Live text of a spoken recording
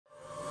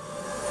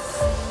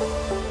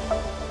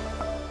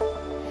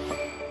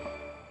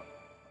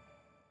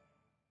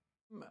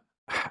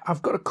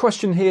I've got a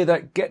question here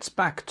that gets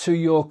back to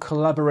your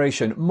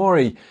collaboration.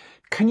 Mory,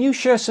 can you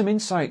share some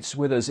insights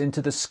with us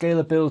into the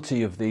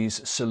scalability of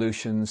these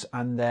solutions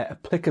and their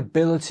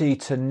applicability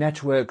to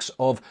networks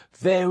of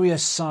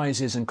various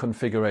sizes and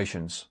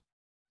configurations?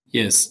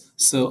 Yes,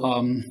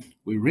 so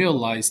we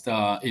realized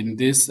in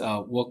this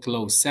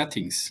workload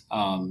settings,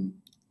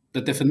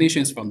 the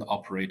definitions from the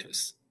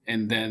operators,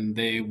 and then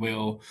they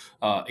will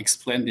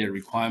explain their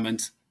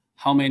requirements,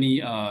 how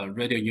many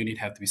radio unit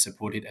have to be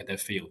supported at their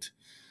field,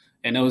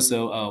 and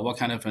also what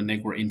kind of a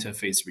network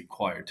interface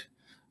required.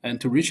 And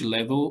to reach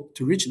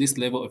this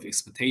level of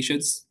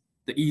expectations,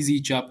 the easy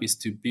job is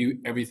to build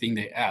everything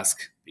they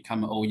ask,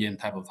 become an OEM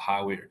type of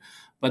hardware.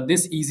 But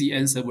this easy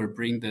answer will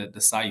bring the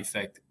side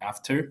effect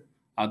after.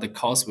 The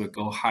cost will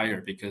go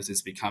higher because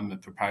it's become a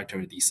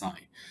proprietary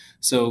design.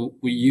 So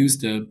we use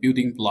the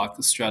building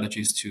block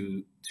strategies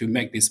to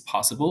make this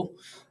possible.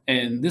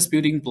 And this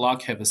building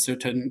block have a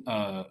certain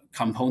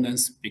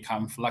components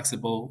become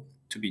flexible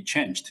to be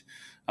changed.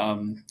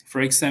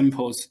 For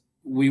example,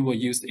 we will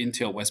use the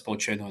Intel Westport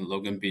channel in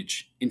Logan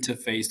Beach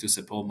interface to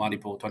support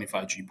multiple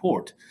 25G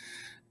port.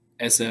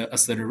 As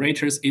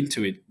accelerators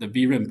into it, the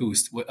VRAM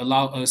boost will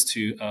allow us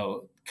to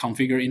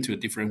configure into a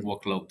different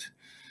workload.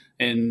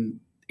 And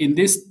in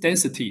these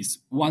densities,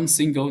 one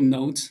single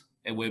node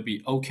it will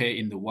be okay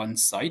in the one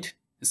site.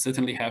 It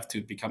certainly have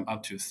to become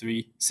up to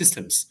 3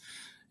 systems.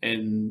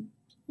 And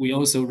we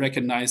also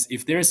recognize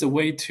if there is a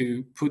way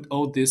to put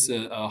all this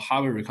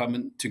hardware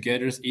requirement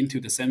together into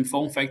the same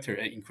form factor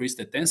and increase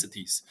the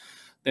densities,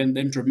 then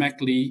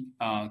dramatically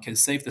can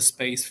save the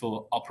space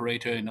for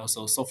operator and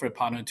also software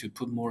partner to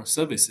put more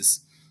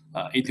services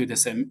into the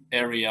same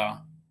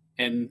area.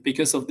 And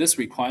because of this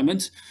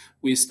requirement,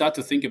 we start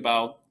to think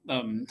about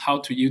how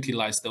to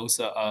utilize those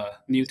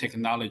new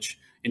technology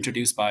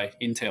introduced by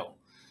Intel,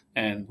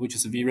 and which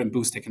is VRAM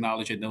boost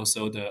technology and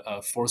also the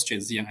 4th Gen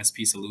Xeon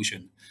SP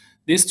solution.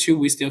 These two,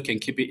 we still can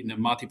keep it in the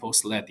multiple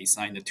sled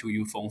design, the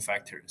 2U form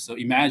factor. So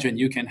imagine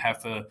you can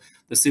have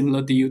the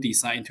similar DU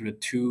design to the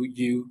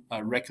 2U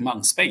rack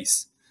mount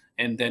space,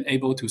 and then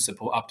able to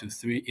support up to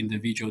 3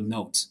 individual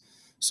nodes.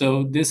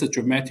 So this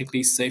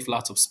dramatically save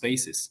lots of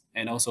spaces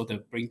and also to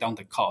bring down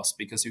the cost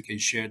because you can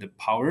share the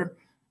power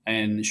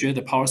and share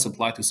the power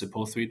supply to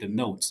support 3 the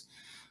nodes.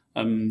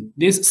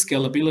 These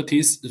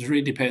scalabilities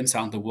really depends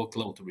on the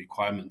workload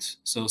requirement.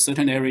 So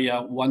certain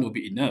area, one will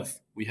be enough.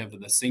 We have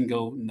the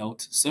single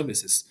node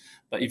services.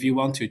 But if you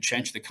want to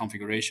change the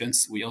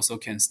configurations, we also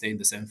can stay in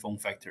the same form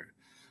factor.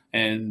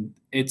 And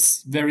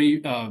it's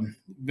very,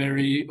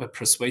 very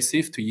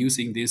persuasive to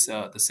using this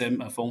the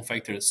same form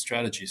factor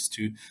strategies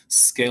to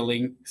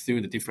scaling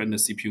through the different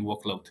CPU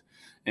workload.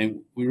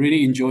 And we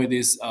really enjoy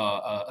this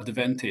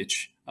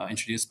advantage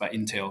introduced by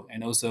Intel,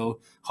 and also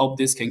hope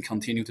this can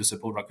continue to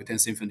support Rakuten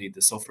Symphony,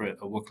 the software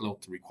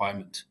workload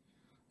requirement.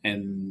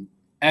 And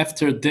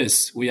after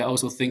this, we are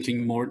also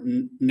thinking more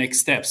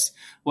next steps.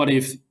 What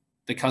if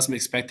the customer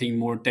expecting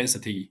more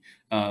density?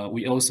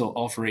 We also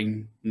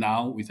offering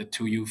now with the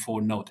 2U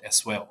 4 node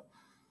as well.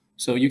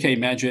 So you can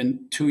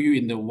imagine 2U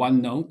in the 1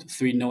 node,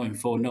 3 node, and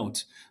 4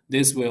 nodes.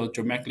 This will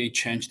dramatically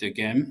change the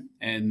game,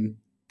 and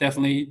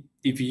definitely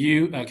if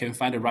you can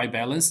find the right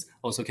balance,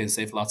 also can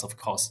save lots of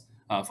costs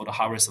for the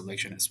hardware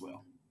selection as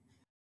well.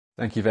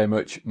 Thank you very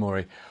much,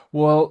 Mory.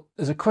 Well,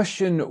 there's a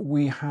question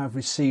we have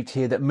received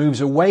here that moves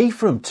away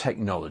from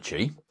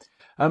technology.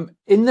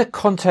 In the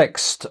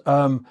context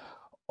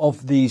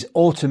of these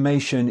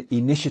automation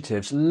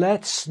initiatives,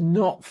 let's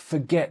not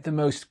forget the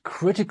most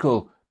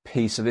critical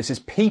piece of this is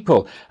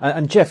people.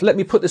 And Geoff, let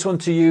me put this one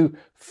to you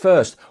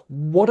first.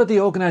 What are the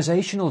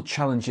organisational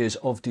challenges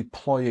of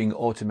deploying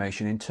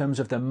automation in terms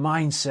of the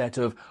mindset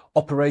of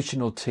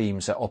operational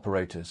teams at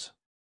operators?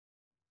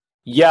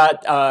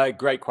 Yeah,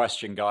 great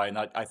question, Guy, and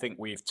I think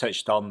we've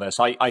touched on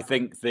this. I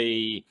think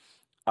the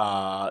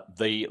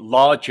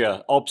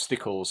larger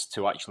obstacles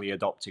to actually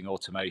adopting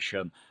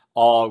automation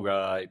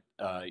are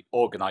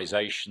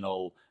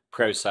organizational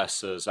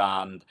processes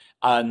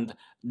and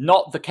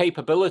not the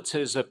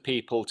capabilities of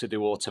people to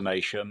do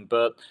automation,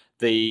 but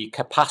the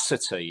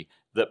capacity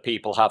that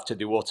people have to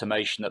do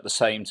automation at the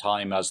same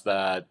time as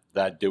they're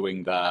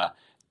doing their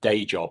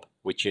day job,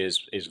 which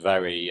is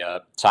very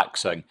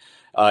taxing.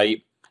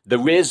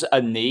 There is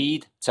a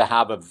need to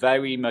have a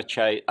very much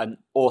an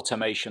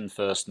automation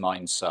first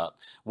mindset.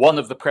 One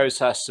of the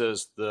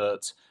processes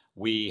that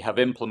we have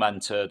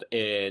implemented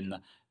in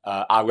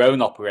our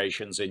own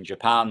operations in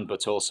Japan,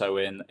 but also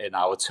in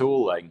our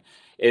tooling,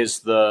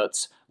 is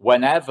that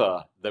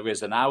whenever there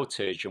is an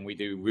outage and we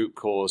do root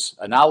cause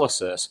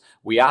analysis,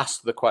 we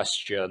ask the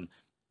question,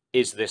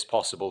 is this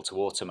possible to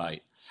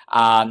automate?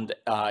 And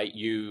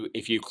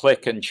if you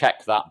click and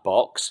check that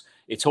box,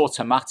 it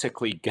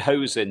automatically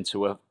goes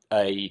into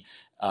a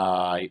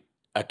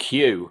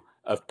queue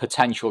of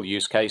potential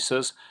use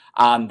cases,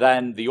 and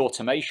then the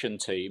automation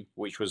team,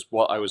 which was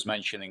what I was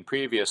mentioning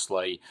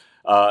previously,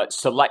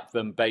 select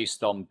them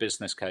based on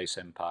business case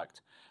impact.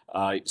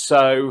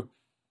 So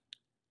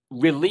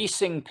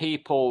releasing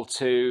people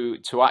to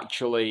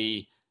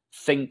actually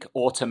think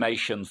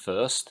automation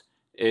first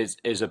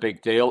is a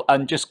big deal,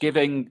 and just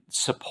giving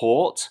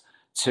support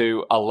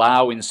to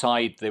allow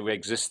inside the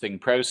existing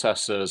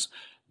processes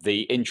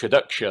the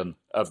introduction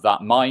of that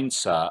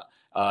mindset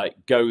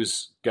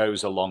goes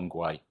a long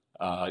way.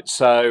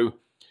 So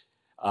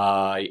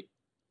the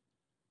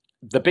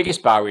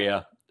biggest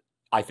barrier,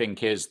 I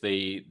think, is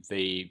the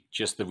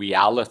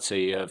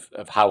reality of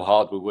how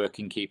hard we're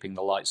working keeping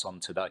the lights on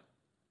today.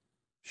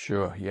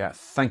 Sure. Yeah.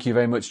 Thank you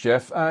very much,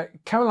 Geoff.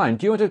 Caroline,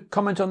 do you want to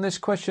comment on this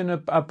question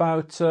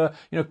about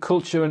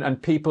culture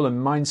and people and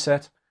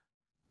mindset?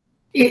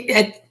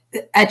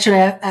 Actually,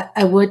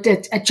 I would.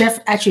 Geoff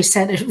actually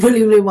said it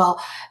really, really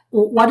well.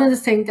 One of the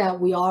things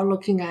that we are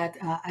looking at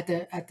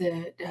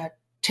the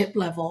tip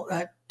level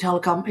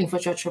telecom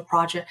infrastructure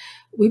project,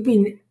 we've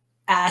been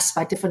asked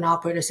by different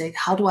operators, say,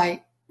 how do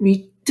I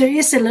read? There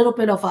is a little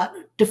bit of a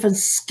different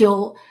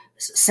skill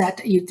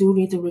set you do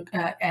need to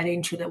add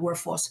into the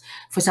workforce.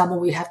 For example,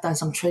 we have done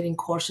some training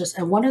courses,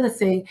 and one of the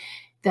things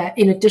that,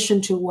 in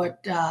addition to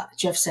what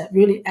Geoff said,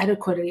 really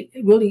adequately,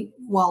 really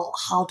well,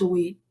 how do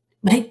we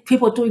make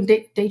people doing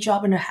day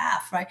job and a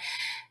half, right?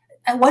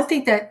 And one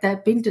thing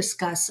that been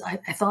discussed,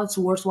 I thought it's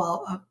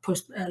worthwhile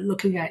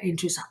looking at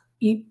into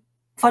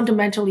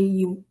fundamentally,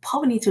 you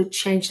probably need to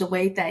change the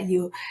way that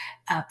you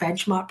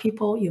benchmark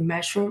people, you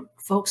measure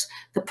folks.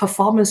 The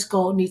performance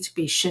goal needs to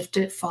be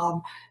shifted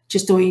from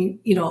just doing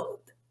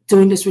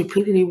this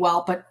repeatedly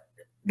well, but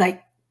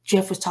like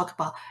Geoff was talking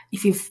about,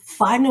 if you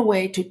find a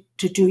way to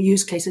do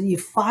use cases, you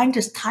find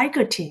this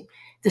tiger team,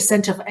 the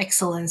center of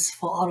excellence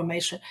for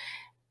automation,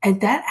 and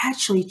that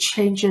actually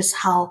changes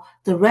how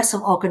the rest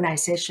of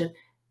organization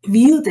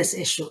view this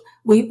issue.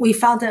 We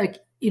found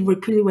that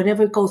repeatedly,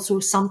 whenever we go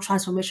through some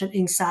transformation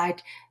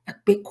inside a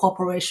big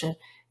corporation,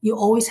 you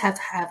always have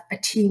to have a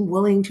team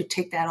willing to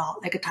take that on,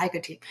 like a tiger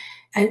team,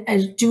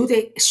 and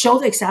show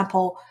the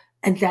example,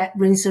 and that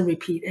rinse and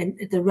repeat, and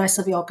the rest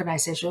of the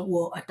organization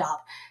will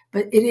adopt.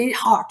 But it is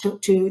hard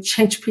to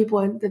change people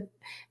and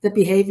the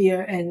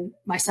behavior, and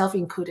myself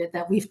included,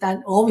 that we've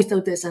always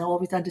done this and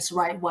always done this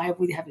right. Why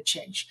we have to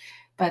change?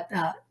 But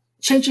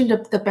changing the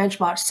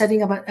benchmark,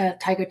 setting up a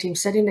tiger team,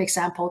 setting the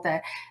example,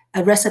 that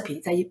a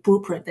recipe,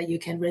 blueprint that you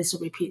can rinse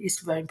and repeat is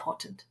very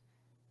important.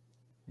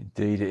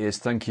 Indeed it is.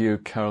 Thank you,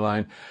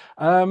 Caroline.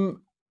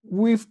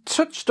 We've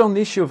touched on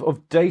the issue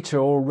of data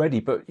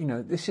already, but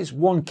this is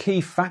one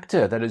key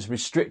factor that has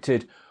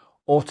restricted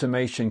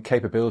automation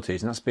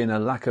capabilities, and that's been a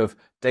lack of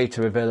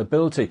data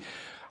availability.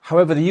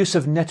 However, the use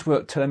of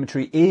network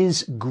telemetry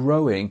is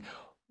growing.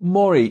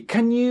 Mory,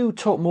 can you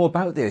talk more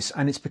about this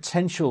and its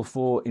potential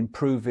for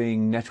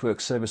improving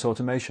network service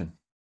automation?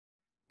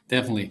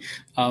 Definitely.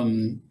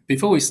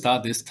 Before we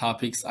start these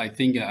topics, I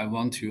think I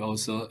want to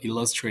also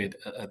illustrate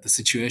the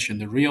situation,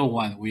 the real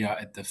one. We are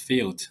at the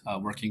field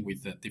working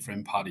with the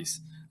different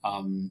parties.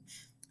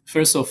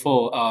 First of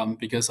all,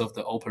 because of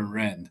the Open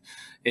RAN,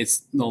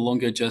 it's no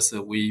longer just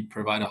we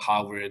provide a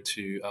hardware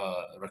to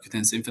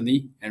Rakuten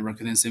Symphony, and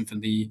Rakuten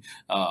Symphony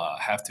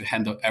have to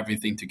handle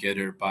everything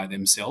together by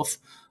themselves.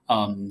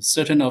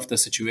 Certain of the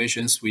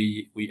situations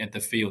we at the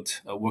field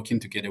working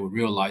together, we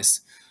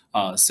realize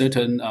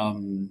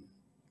certain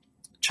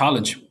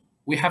challenge.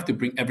 We have to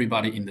bring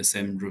everybody in the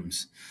same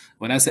rooms.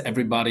 When I say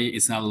everybody,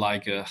 it's not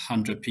like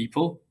 100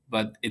 people,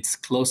 but it's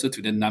closer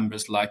to the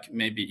numbers, like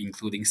maybe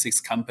including 6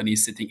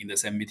 companies sitting in the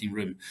same meeting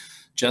room.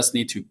 Just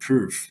need to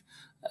prove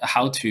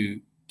how to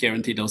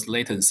guarantee those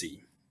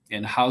latency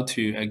and how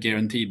to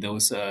guarantee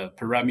those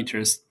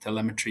parameters,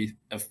 telemetry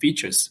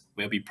features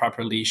will be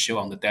properly shown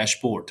on the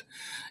dashboard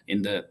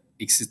in the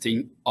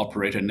existing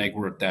operator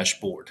network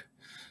dashboard.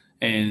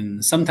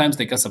 And sometimes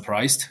they got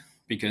surprised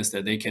because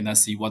they cannot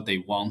see what they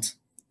want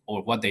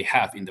or what they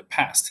have in the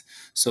past.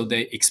 So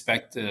they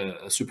expect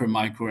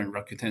Supermicro and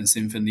Rakuten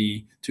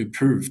Symphony to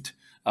prove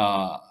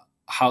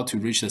how to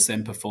reach the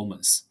same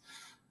performance.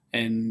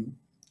 And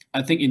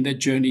I think in that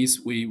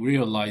journeys, we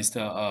realized,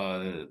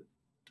 I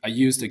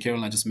used the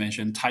Caroline just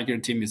mentioned, tiger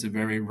team is a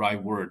very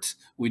right word.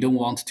 We don't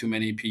want too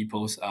many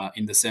people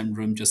in the same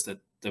room just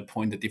to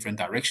point the different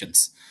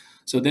directions.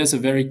 So there's a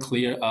very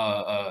clear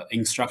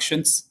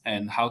instructions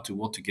and how to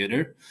work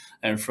together.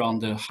 And from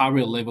the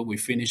hardware level, we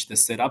finished the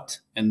setup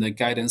and the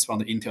guidance from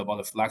the Intel about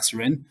the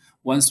FlexRAN.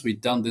 Once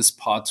we've done this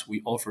part,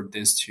 we offered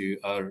this to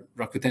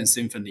Rakuten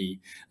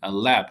Symphony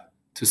lab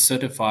to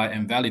certify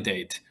and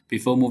validate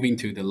before moving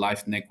to the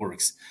live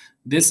networks.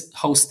 This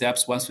whole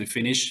steps, once we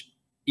finish,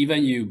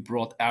 even you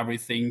brought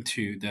everything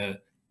to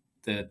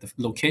the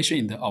location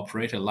in the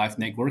operator live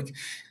network,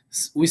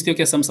 we still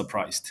get some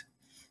surprised.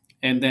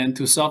 And then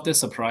to solve the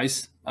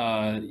surprise,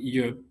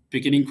 your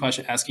beginning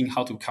question asking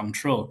how to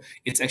control,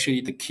 it's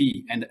actually the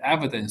key and the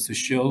evidence to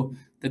show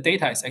the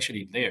data is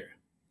actually there.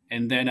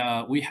 And then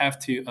we have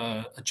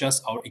to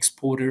adjust our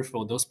exporter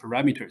for those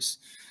parameters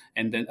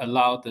and then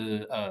allow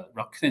the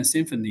Rakuten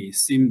Symphony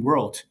SIM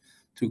world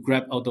to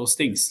grab all those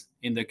things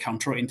in the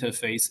control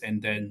interface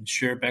and then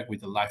share back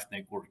with the live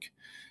network.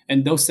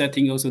 And those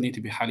settings also need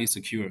to be highly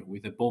secure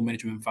with the board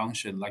management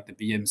function like the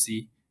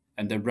BMC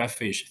and then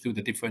redfish through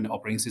the different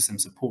operating system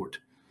support.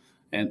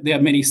 And there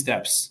are many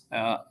steps.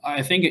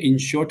 I think in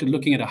short,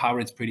 looking at the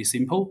hardware is pretty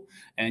simple,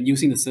 and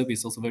using the service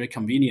is also very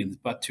convenient.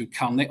 But to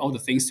connect all the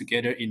things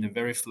together in a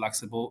very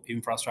flexible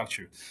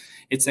infrastructure,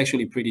 it's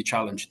actually pretty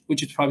challenged,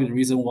 which is probably the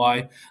reason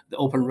why the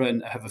Open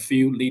RAN have a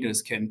few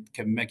leaders can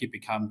make it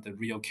become the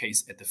real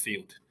case at the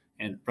field.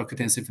 And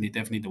Rakuten Symphony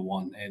definitely the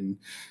one. And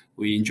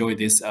we enjoy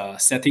these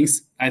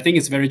settings. I think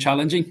it's very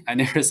challenging. I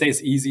never say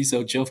it's easy.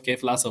 So Geoff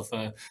gave lots of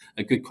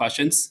good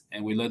questions,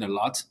 and we learned a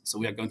lot. So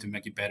we are going to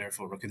make it better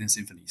for Rakuten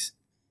Symphonies.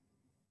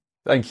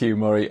 Thank you,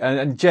 Mory.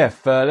 And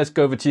Geoff, let's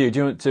go over to you. Do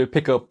you want to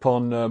pick up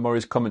on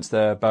Mory's comments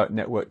there about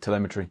network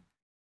telemetry?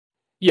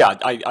 Yeah,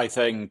 I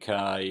think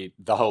the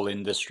whole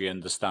industry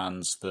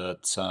understands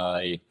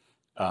that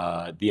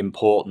the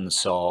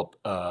importance of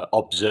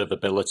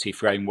observability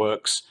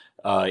frameworks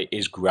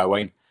is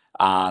growing,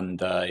 and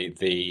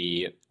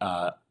the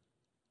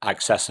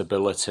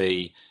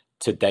accessibility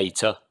to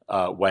data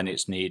when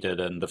it's needed,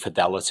 and the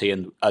fidelity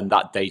and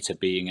that data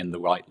being in the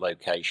right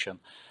location.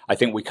 I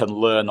think we can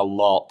learn a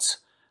lot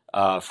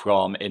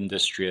from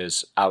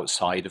industries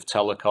outside of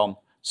telecom,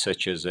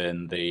 such as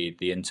in the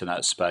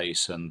internet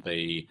space and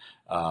the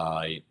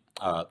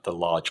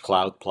large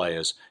cloud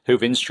players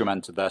who've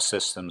instrumented their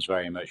systems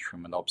very much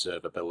from an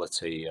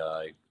observability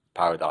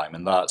paradigm,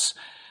 and that's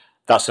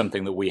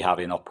something that we have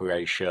in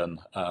operation,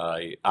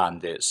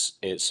 and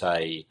it's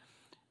a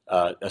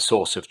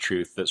source of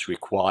truth that's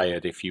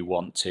required if you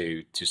want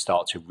to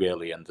start to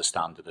really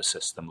understand at a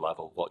system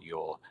level what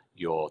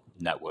your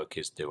network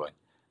is doing.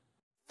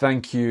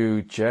 Thank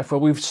you, Geoff.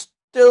 Well, we've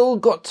still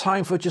got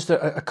time for just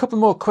a couple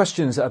more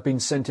questions that have been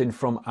sent in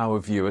from our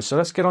viewers. So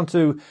let's get on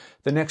to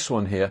the next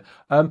one here.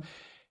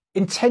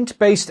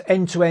 Intent-based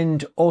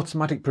end-to-end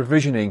automatic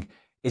provisioning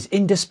is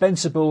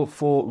indispensable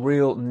for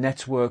real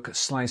network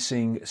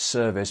slicing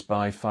service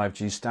by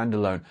 5G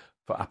standalone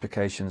for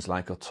applications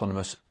like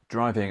autonomous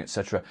driving,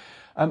 etc.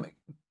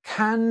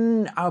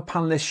 Can our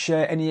panelists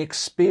share any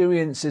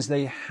experiences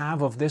they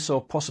have of this or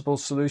possible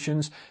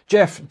solutions?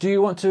 Geoff, do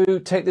you want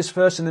to take this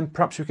first, and then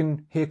perhaps we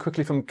can hear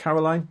quickly from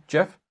Caroline?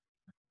 Geoff?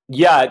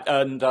 Yeah,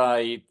 and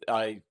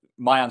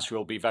my answer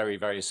will be very,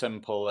 very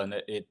simple,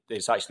 and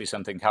it's actually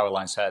something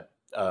Caroline said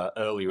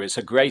earlier. It's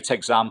a great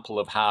example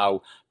of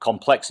how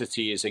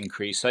complexity is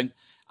increasing,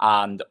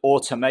 and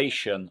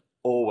automation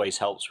always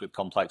helps with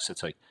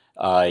complexity.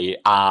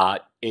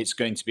 It's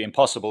going to be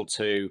impossible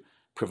to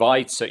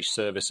provide such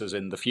services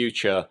in the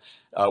future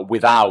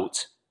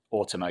without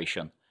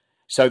automation.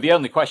 So the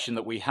only question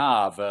that we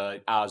have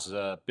as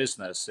a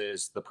business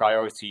is the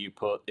priority you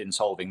put in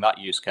solving that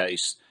use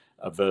case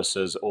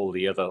versus all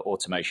the other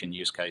automation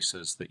use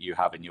cases that you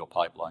have in your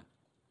pipeline.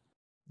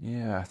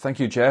 Yeah, thank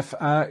you, Geoff.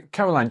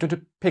 Caroline, do you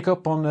want to pick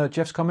up on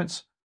Geoff's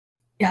comments?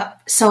 Yeah,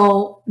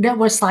 so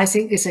network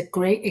slicing is a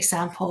great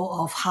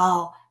example of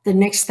how the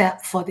next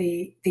step for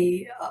the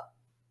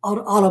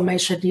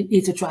automation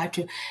need to drive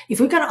to. If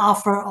we're going to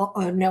offer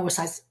a network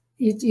slice,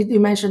 you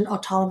mentioned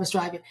autonomous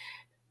driving.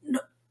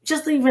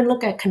 Just even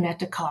look at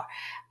connected car.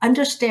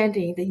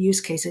 Understanding the use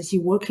cases,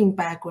 you're working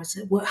backwards.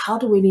 How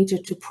do we need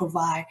to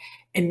provide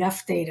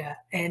enough data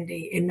and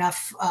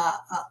enough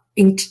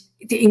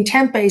the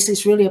intent base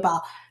is really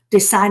about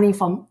designing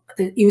from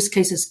the use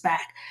cases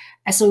back.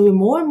 And so we're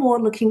more and more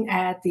looking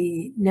at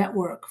the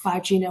network,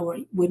 5G network,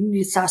 we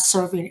need to start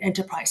serving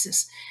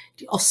enterprises.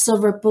 The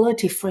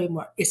observability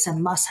framework is a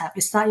must-have.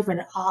 It's not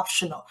even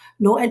optional.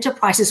 No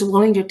enterprise is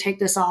willing to take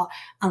this on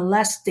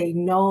unless they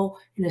know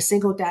in a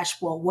single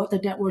dashboard what the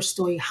network is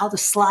doing, how the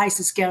slice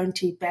is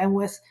guaranteed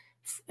bandwidth,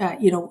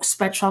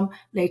 spectrum,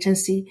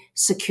 latency,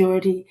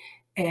 security,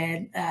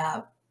 and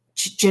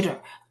jitter.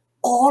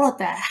 All of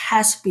that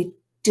has to be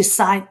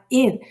designed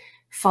in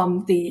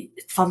from the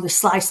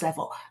slice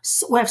level.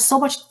 So we have so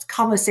much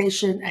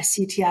conversation at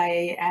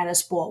CTIA, at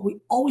us board.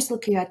 We're always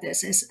looking at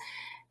this as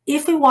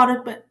if we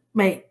want to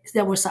make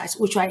network slice,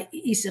 which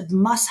is a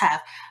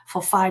must-have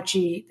for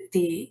 5G,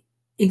 the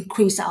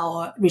increase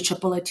our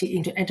reachability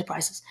into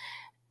enterprises.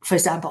 For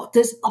example,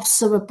 this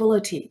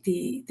observability,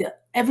 the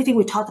everything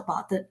we talked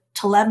about, the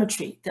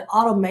telemetry, the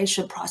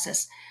automation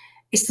process,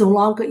 is no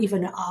longer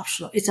even an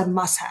optional. It's a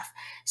must-have.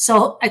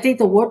 So I think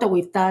the work that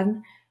we've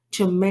done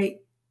to make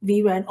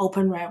vRAN,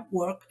 Open RAN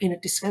work in a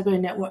discovery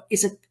network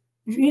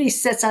really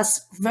sets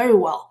us very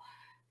well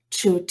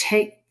to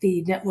take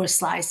the network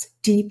slice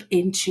deep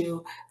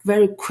into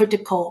very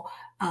critical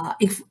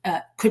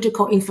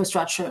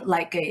infrastructure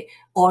like a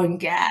oil and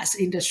gas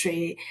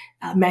industry,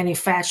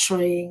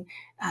 manufacturing,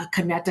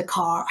 connected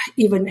car,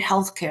 even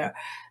healthcare.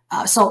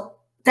 So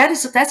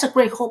that's a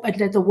great hope, and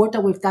then the work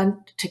that we've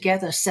done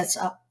together sets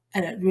up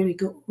a really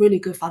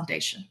good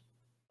foundation.